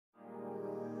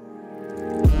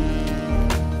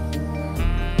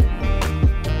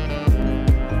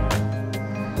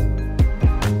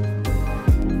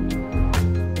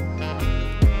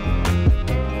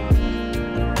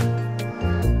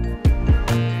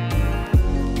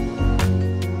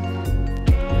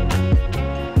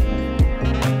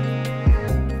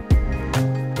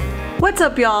What's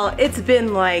up, y'all? It's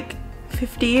been like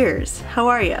 50 years. How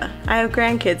are ya? I have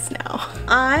grandkids now.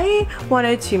 I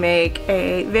wanted to make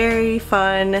a very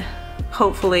fun,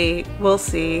 hopefully we'll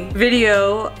see,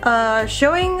 video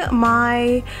showing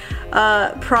my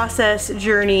process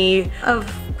journey of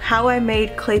how I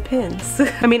made clay pins.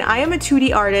 I mean, I am a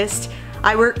 2D artist.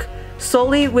 I work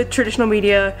solely with traditional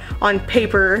media on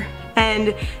paper,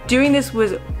 and doing this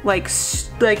was like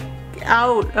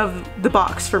out of the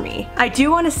box for me. I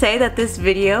do want to say that this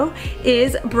video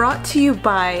is brought to you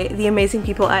by the amazing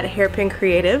people at HAREPIN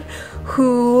Creative,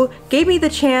 who gave me the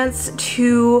chance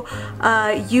to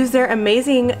use their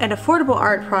amazing and affordable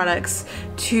art products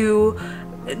to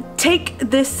take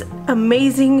this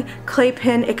amazing clay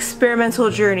pin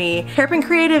experimental journey. HAREPIN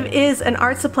Creative is an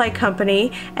art supply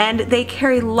company, and they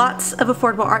carry lots of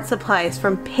affordable art supplies,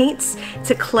 from paints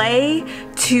to clay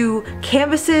to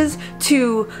canvases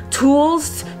to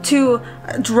tools to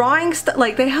drawing stuff.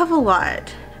 Like, they have a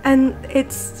lot, and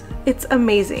it's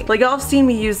amazing. Like, y'all have seen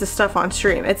me use this stuff on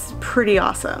stream. It's pretty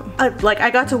awesome. Like,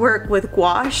 I got to work with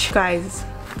gouache. Guys,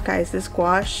 this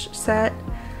gouache set,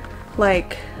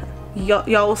 like,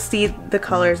 y'all will see the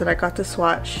colors that I got to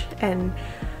swatch, and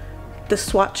the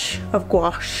swatch of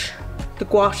gouache. The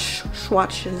gouache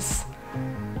swatches.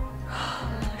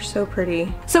 They're so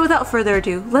pretty. So without further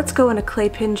ado, let's go on a clay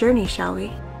pin journey, shall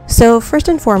we? So first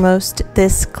and foremost,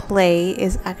 this clay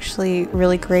is actually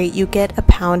really great. You get a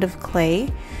pound of clay,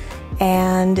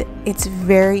 and it's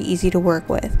very easy to work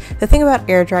with. The thing about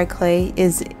air dry clay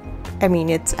is, I mean,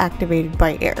 it's activated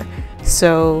by air,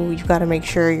 so you've got to make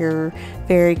sure you're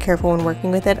very careful when working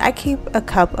with it. I keep a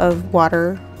cup of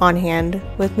water on hand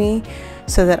with me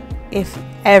so that if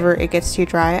ever it gets too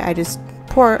dry, I just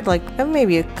pour like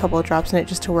maybe a couple of drops in it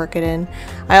just to work it in.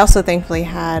 I also thankfully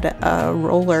had a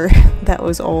roller that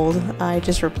was old. I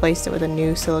just replaced it with a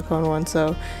new silicone one,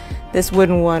 so this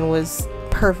wooden one was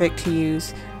perfect to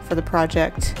use for the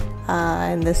project,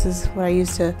 and this is what I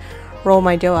used to roll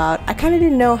my dough out. I kind of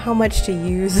didn't know how much to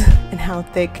use and how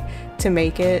thick to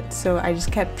make it, so I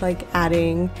just kept like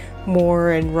adding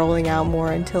more and rolling out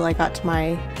more until I got to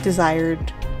my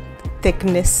desired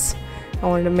thickness. I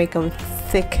wanted to make them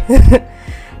thick.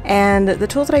 And the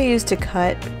tools that I used to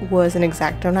cut was an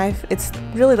X-Acto knife. It's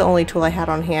really the only tool I had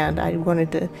on hand. I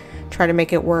wanted to try to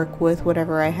make it work with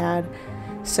whatever I had,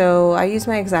 so I used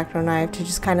my X-Acto knife to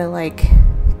just kind of like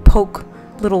poke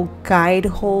little guide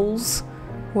holes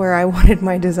where I wanted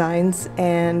my designs,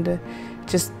 and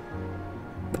just,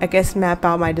 I guess, map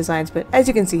out my designs. But as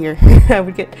you can see here, I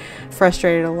would get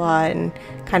frustrated a lot and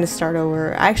kind of start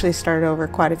over. I actually started over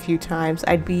quite a few times.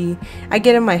 I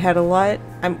get in my head a lot,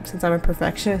 since I'm a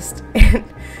perfectionist, and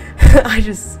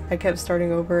I kept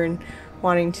starting over and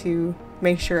wanting to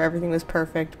make sure everything was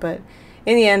perfect. But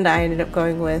in the end, I ended up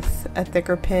going with a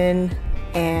thicker pin,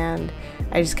 and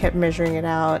I just kept measuring it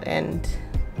out, and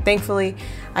thankfully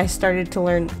I started to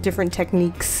learn different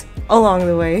techniques along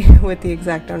the way with the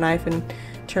X-Acto knife in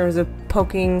terms of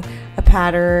poking a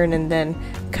pattern and then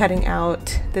cutting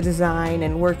out the design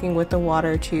and working with the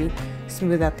water to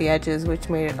smooth out the edges, which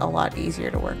made it a lot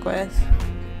easier to work with.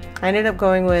 I ended up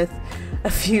going with a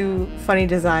few funny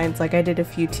designs. Like, I did a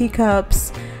few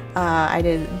teacups, I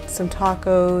did some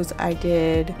tacos, I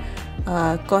did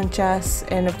conchas,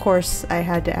 and of course I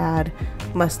had to add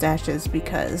mustaches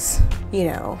because, you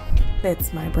know,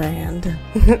 it's my brand.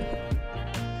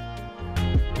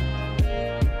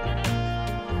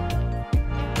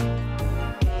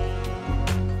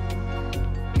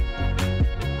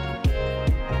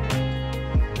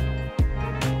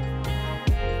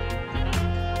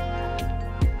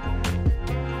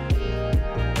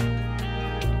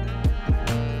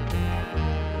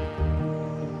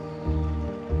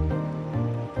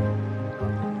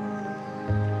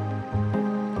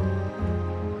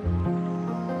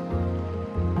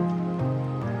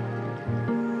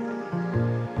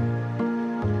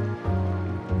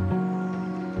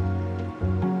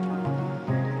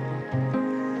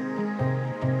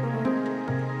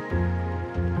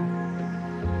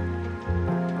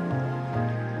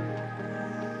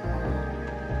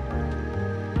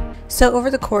 So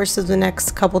over the course of the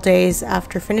next couple days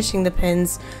after finishing the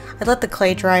pins, I let the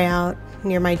clay dry out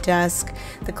near my desk.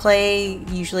 The clay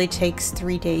usually takes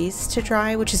 3 days to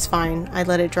dry, which is fine. I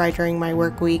let it dry during my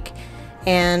work week,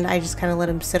 and I just kind of let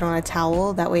them sit on a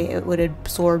towel. That way it would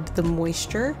absorb the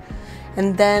moisture.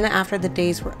 And then after the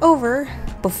days were over,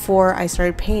 before I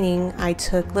started painting, I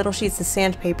took little sheets of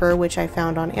sandpaper, which I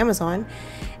found on Amazon,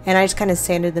 and I just kind of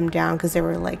sanded them down because there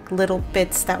were like little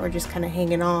bits that were just kind of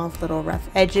hanging off, little rough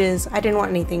edges. I didn't want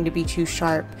anything to be too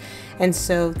sharp, and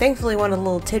so thankfully one of the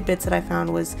little tidbits that I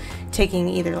found was taking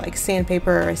either like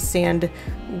sandpaper or a sand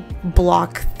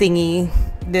block thingy,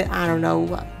 I don't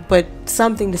know, but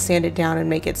something to sand it down and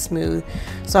make it smooth.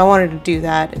 So I wanted to do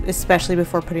that, especially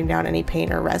before putting down any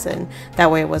paint or resin. That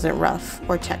way it wasn't rough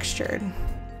or textured.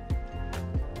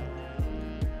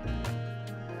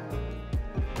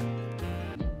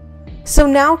 So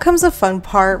now comes the fun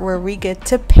part where we get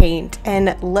to paint,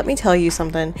 and let me tell you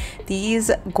something,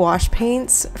 these gouache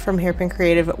paints from Hairpin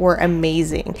Creative were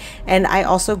amazing. And I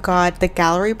also got the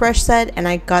gallery brush set and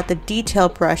I got the detail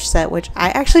brush set, which I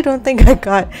actually don't think I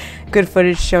got good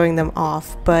footage showing them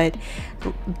off, but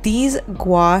these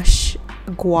gouache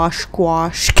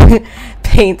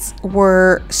paints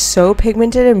were so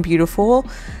pigmented and beautiful.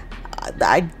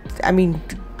 I mean,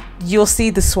 you'll see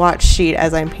the swatch sheet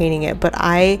as I'm painting it, but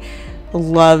I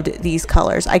loved these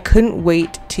colors. I couldn't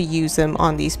wait to use them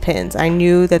on these pins. I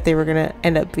knew that they were gonna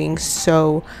end up being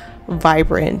so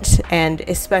vibrant, and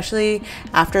especially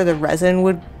after the resin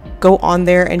would go on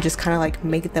there and just kind of like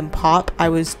make them pop, I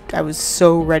was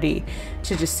so ready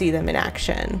to just see them in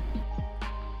action.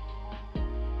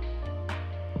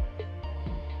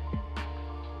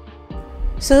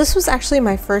 So this was actually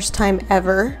my first time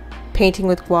ever painting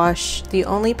with gouache. The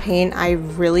only paint I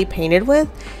really painted with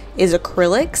is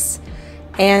acrylics,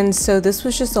 and so this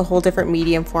was just a whole different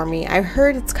medium for me. I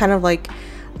heard it's kind of like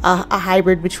a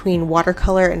hybrid between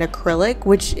watercolor and acrylic,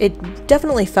 which it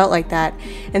definitely felt like that.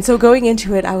 And so going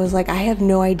into it, I was like, I have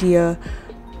no idea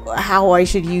how I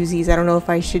should use these. I don't know if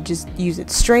I should just use it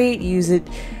straight, use it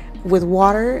with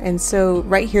water. And so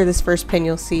right here, this first pin,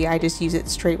 you'll see I just use it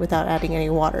straight without adding any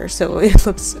water, so it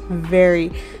looks very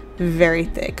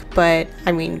thick, but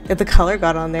I mean, the color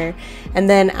got on there. And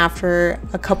then after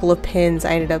a couple of pins,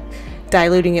 I ended up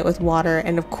diluting it with water,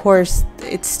 and of course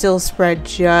it still spread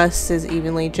just as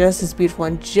evenly, just as beautiful,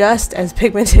 and just as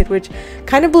pigmented, which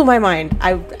kind of blew my mind.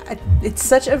 It's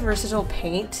such a versatile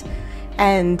paint,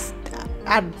 and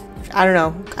I don't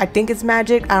know, I think it's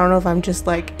magic. I don't know if I'm just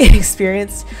like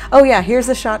inexperienced. Oh yeah, here's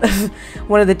a shot of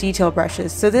one of the detail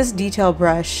brushes. So this detail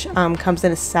brush comes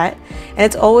in a set, and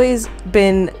it's always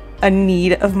been a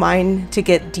need of mine to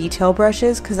get detail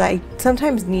brushes because I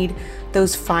sometimes need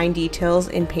those fine details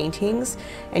in paintings.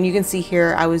 And you can see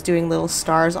here I was doing little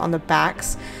stars on the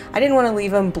backs. I didn't want to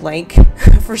leave them blank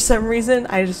for some reason.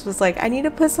 I just was like, I need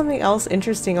to put something else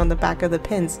interesting on the back of the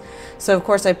pins. So of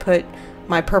course I put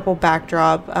my purple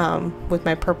backdrop with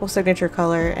my purple signature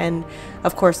color, and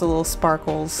of course the little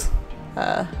sparkles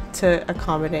to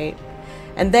accommodate.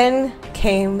 And then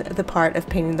came the part of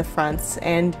painting the fronts,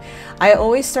 and I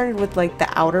always started with like the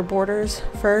outer borders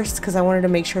first because I wanted to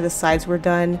make sure the sides were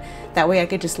done. That way I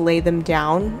could just lay them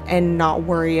down and not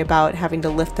worry about having to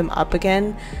lift them up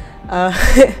again.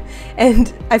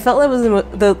 And I felt that was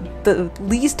the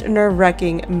least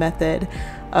nerve-wracking method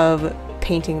of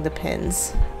painting the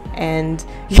pins. And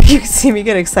you can see me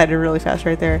get excited really fast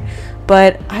right there.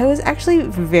 But I was actually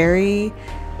very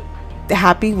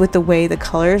happy with the way the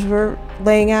colors were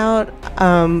laying out,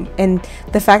 and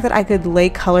the fact that I could lay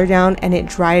color down and it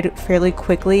dried fairly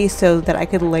quickly so that I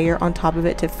could layer on top of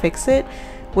it to fix it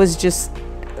was just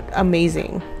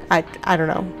amazing. I don't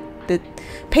know, the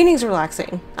painting's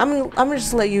relaxing. I'm gonna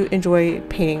just let you enjoy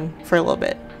painting for a little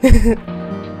bit.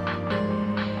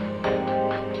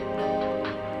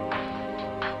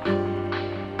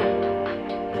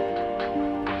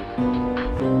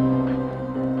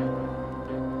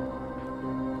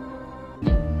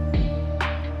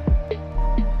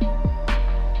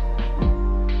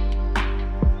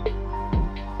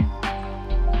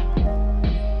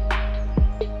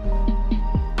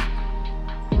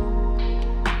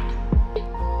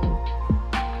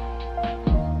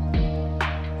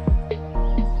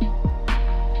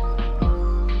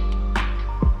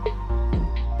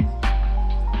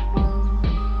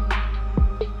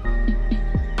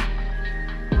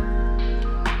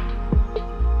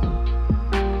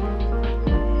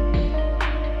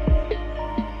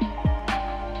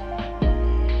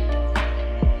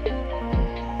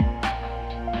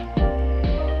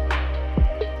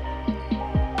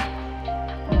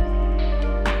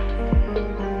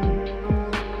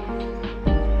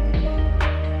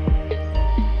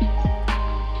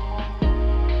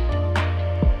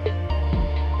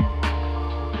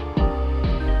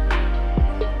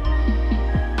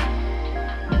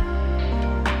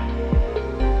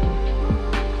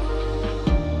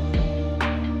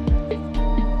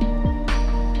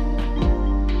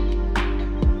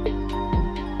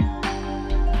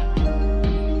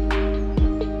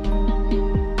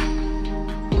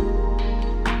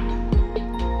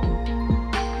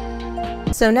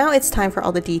 So now it's time for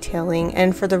all the detailing,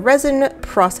 and for the resin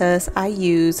process I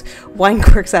use wine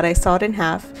corks that I sawed in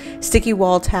half, sticky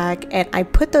wall tack, and I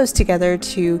put those together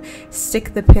to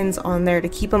stick the pins on there to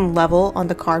keep them level on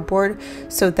the cardboard,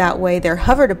 so that way they're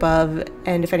hovered above,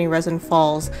 and if any resin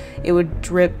falls it would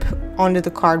drip onto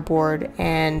the cardboard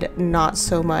and not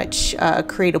so much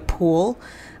create a pool.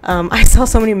 I saw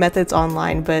so many methods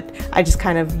online, but I just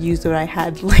kind of used what I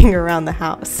had laying around the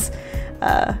house,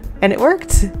 and it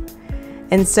worked.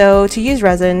 And so to use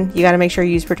resin, you got to make sure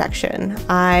you use protection.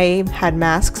 I had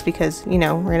masks because, you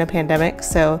know, we're in a pandemic,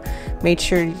 so made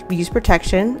sure you use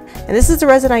protection. And this is the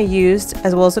resin I used,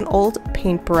 as well as an old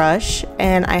paintbrush,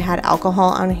 and I had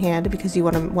alcohol on hand because you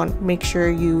want to make sure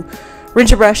you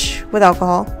rinse your brush with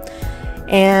alcohol.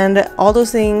 And all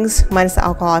those things minus the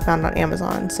alcohol I found on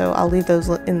Amazon, so I'll leave those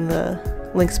in the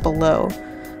links below.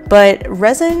 But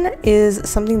resin is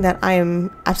something that I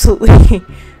am absolutely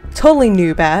totally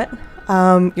noob at.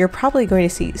 You're probably going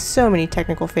to see so many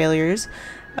technical failures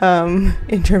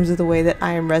in terms of the way that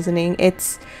I am resining.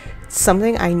 It's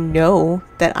something I know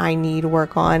that I need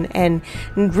work on, and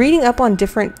reading up on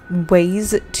different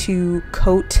ways to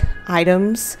coat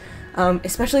items,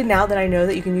 especially now that I know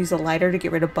that you can use a lighter to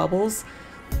get rid of bubbles,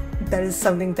 that is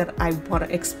something that I want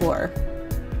to explore.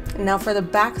 Now for the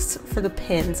backs for the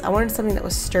pins, I wanted something that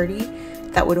was sturdy,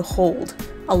 that would hold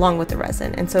along with the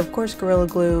resin. And so of course Gorilla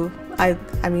Glue,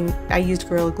 I used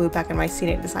Gorilla Glue back in my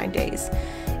scenic design days,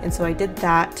 and so I did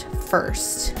that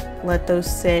first, let those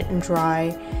sit and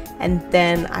dry, and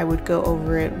then I would go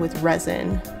over it with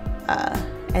resin,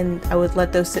 and I would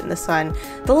let those sit in the sun.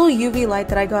 The little UV light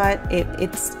that I got,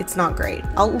 it's not great.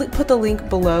 I'll put the link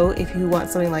below if you want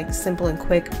something like simple and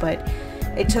quick, but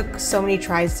it took so many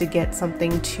tries to get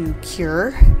something to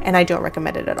cure, and I don't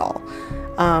recommend it at all.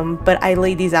 But I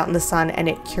laid these out in the sun and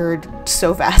it cured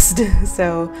so fast.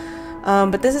 So,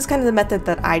 but this is kind of the method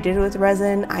that I did with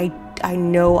resin. I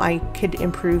know I could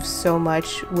improve so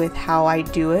much with how I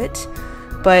do it,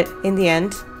 but in the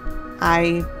end,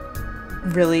 I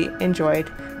really enjoyed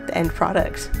the end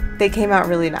product. They came out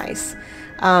really nice.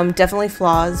 Definitely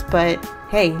flaws, but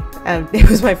hey, it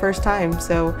was my first time,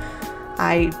 so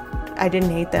I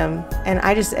didn't hate them, and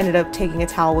I just ended up taking a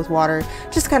towel with water,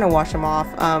 just kind of wash them off,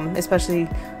 especially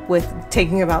with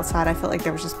taking them outside. I felt like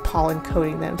there was just pollen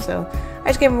coating them, so I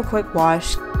just gave them a quick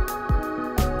wash.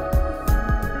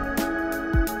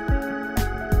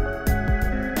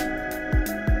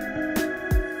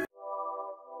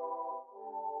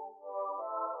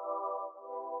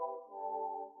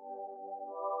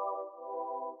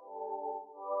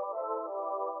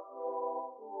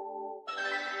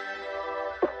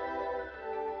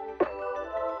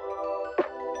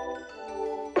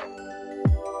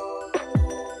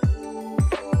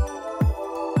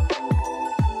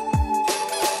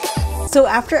 So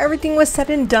after everything was said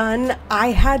and done,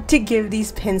 I had to give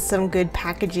these pins some good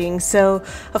packaging. So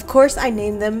of course I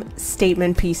named them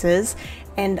statement pieces,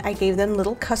 and I gave them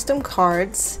little custom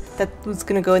cards that was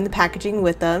going to go in the packaging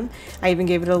with them. I even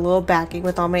gave it a little backing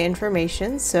with all my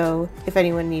information, so if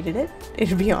anyone needed it,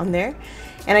 it'd be on there.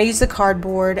 And I used the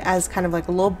cardboard as kind of like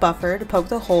a little buffer to poke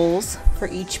the holes for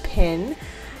each pin.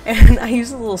 And I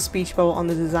used a little speech bubble on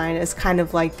the design as kind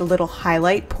of like the little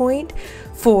highlight point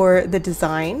for the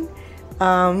design.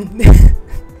 I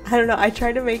don't know, I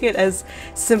tried to make it as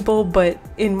simple but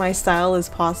in my style as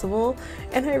possible,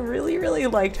 and I really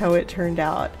liked how it turned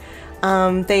out.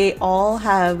 They all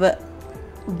have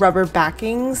rubber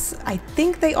backings. I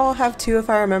think they all have two, if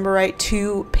I remember right,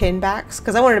 two pin backs,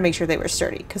 because I wanted to make sure they were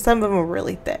sturdy, because some of them were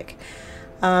really thick.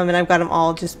 And I've got them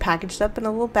all just packaged up in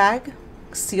a little bag,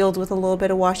 sealed with a little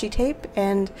bit of washi tape,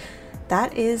 and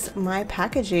that is my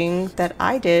packaging that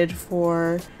I did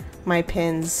for my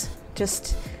pins,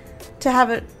 just to have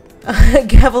it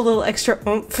have a little extra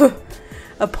oomph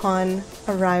upon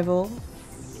arrival.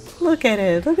 Look at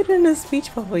it in a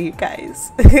speech bubble, you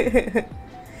guys.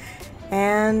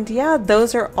 And yeah,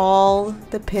 those are all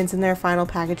the pins in their final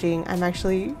packaging. I'm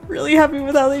actually really happy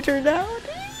with how they turned out.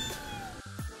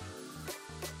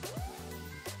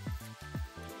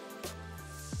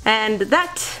 And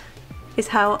that is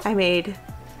how I made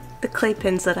the clay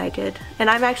pins that I did, and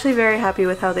I'm actually very happy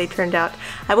with how they turned out.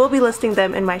 I will be listing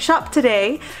them in my shop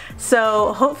today,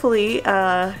 so hopefully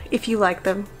if you like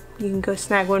them, you can go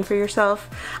snag one for yourself.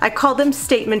 I call them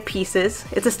statement pieces.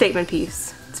 It's a statement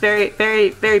piece. It's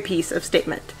very piece of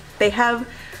statement. They have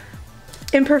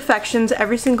imperfections,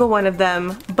 every single one of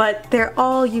them, but they're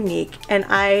all unique, and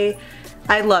I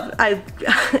love it.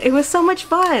 It was so much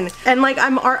fun, and like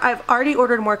I've already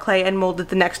ordered more clay and molded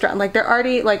the next round. Like they're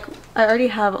already, like, I already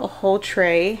have a whole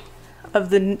tray of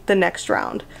the next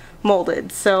round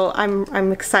molded, so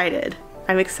I'm excited.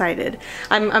 I'm excited.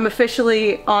 I'm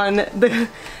officially on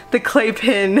the clay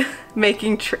pin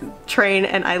making train,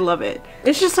 and I love it.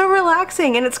 It's just so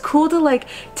relaxing, and it's cool to like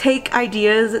take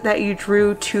ideas that you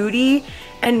drew 2D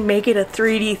and make it a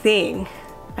 3D thing.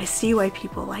 I see why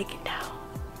people like it now.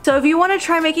 So if you want to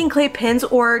try making clay pins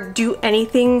or do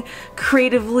anything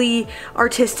creatively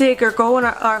artistic or go on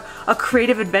a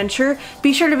creative adventure,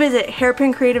 be sure to visit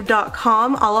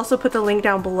harepincreative.com. I'll also put the link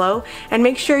down below, and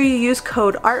make sure you use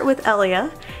code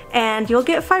ARTWITHELIA and you'll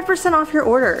get 5% off your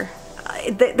order.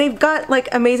 They've got like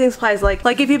amazing supplies.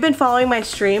 Like if you've been following my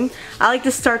stream, I like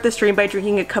to start the stream by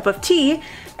drinking a cup of tea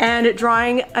and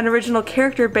drawing an original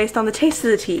character based on the taste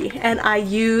of the tea. And I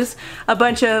use a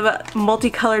bunch of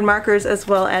multicolored markers as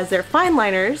well as their fine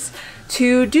liners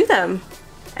to do them.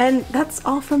 And that's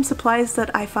all from supplies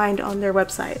that I find on their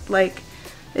website. Like,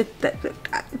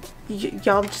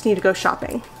 y'all just need to go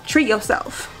shopping. Treat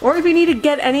yourself. Or if you need to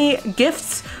get any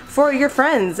gifts for your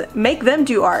friends, make them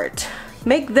do art.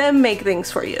 Make them make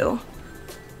things for you.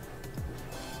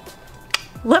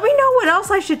 Let me know what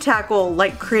else I should tackle,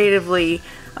 like creatively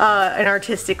and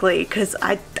artistically, because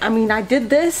I mean I did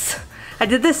this.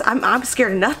 I'm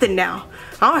scared of nothing now.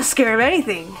 I'm not scared of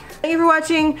anything. Thank you for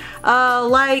watching.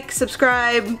 Like,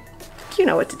 subscribe, you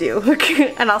know what to do.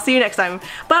 And I'll see you next time.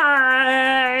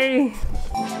 Bye!